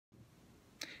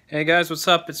Hey guys, what's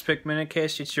up? It's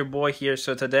Pikminicast. It's your boy here.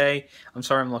 So today, I'm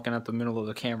sorry I'm looking at the middle of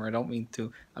the camera. I don't mean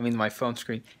to. I mean my phone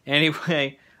screen.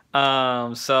 Anyway,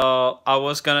 so I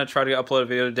was gonna try to upload a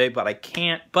video today, but I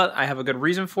can't. But I have a good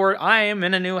reason for it. I am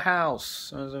in a new house.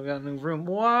 So I've got a new room.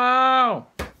 Wow!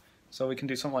 So we can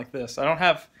do something like this.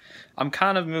 I'm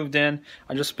kind of moved in.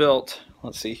 I just built.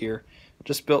 Let's see here.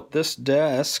 Just built this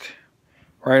desk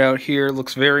right out here.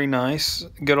 Looks very nice.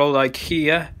 Good old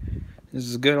IKEA. This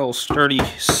is good old sturdy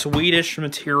Swedish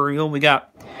material. We got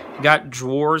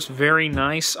drawers, very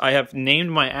nice. I have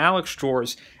named my Alex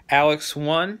drawers Alex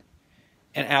 1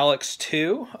 and Alex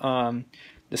 2. The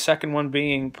second one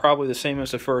being probably the same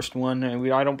as the first one.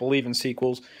 And I don't believe in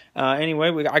sequels.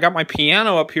 Anyway, I got my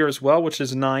piano up here as well, which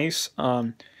is nice.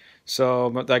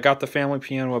 So I got the family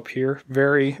piano up here.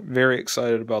 Very, very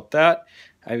excited about that.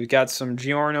 I've got some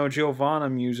Giorno Giovanna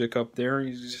music up there.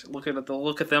 You just look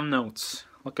at them notes.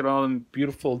 Look at all them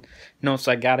beautiful notes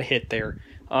I gotta hit there.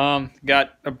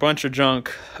 Got a bunch of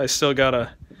junk I still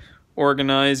gotta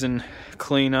organize and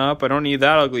clean up. I don't need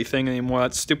that ugly thing anymore.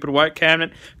 That stupid white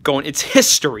cabinet going, it's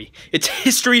history. It's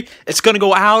history. It's gonna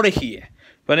go out of here.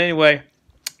 But anyway,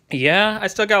 yeah, I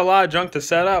still got a lot of junk to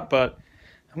set up, but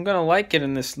I'm gonna like it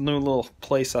in this new little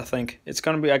place. I think it's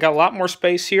gonna be. I got a lot more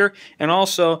space here, and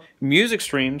also music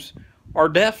streams are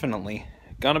definitely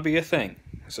gonna be a thing.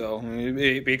 So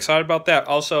be excited about that.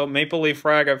 Also, Maple Leaf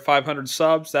Frag, I have 500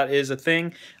 subs. That is a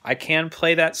thing. I can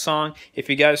play that song. If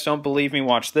you guys don't believe me,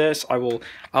 watch this.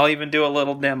 I'll even do a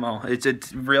little demo. It's a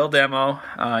real demo.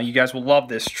 You guys will love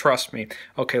this. Trust me.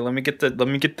 Okay, let me get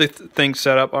the thing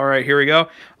set up. All right, here we go.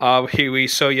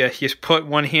 So yeah, you put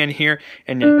one hand here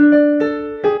and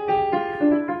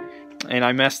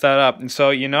I messed that up. And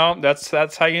so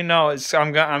that's how you know.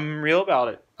 I'm real about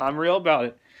it. I'm real about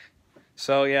it.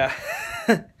 So yeah.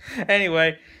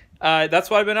 Anyway, that's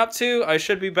what I've been up to. I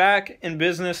should be back in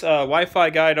business. Wi-Fi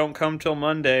guy don't come till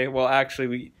Monday. Well,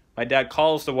 actually, my dad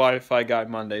calls the Wi-Fi guy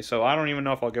Monday, so I don't even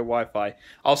know if I'll get Wi-Fi.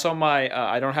 Also,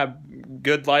 I don't have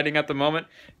good lighting at the moment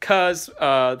because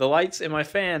the lights in my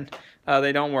fan,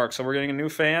 they don't work. So we're getting a new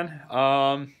fan.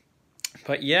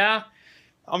 But yeah,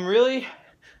 I'm really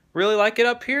like it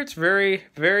up here. It's very,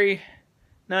 very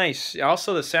nice.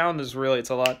 Also, the sound is it's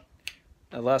a lot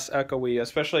less echoey,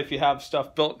 especially if you have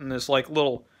stuff built in this like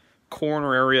little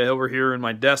corner area over here in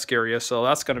my desk area. So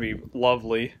that's gonna be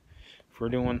lovely if we're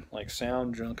doing like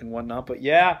sound junk and whatnot. But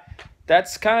yeah,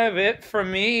 that's kind of it for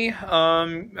me.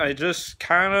 I just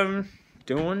kind of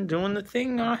doing the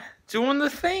thing. I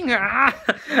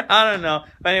don't know.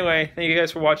 But anyway, thank you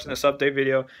guys for watching this update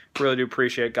video. Really do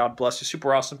appreciate it. God bless you.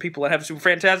 Super awesome people and have a super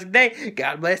fantastic day.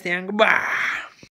 God bless you and goodbye.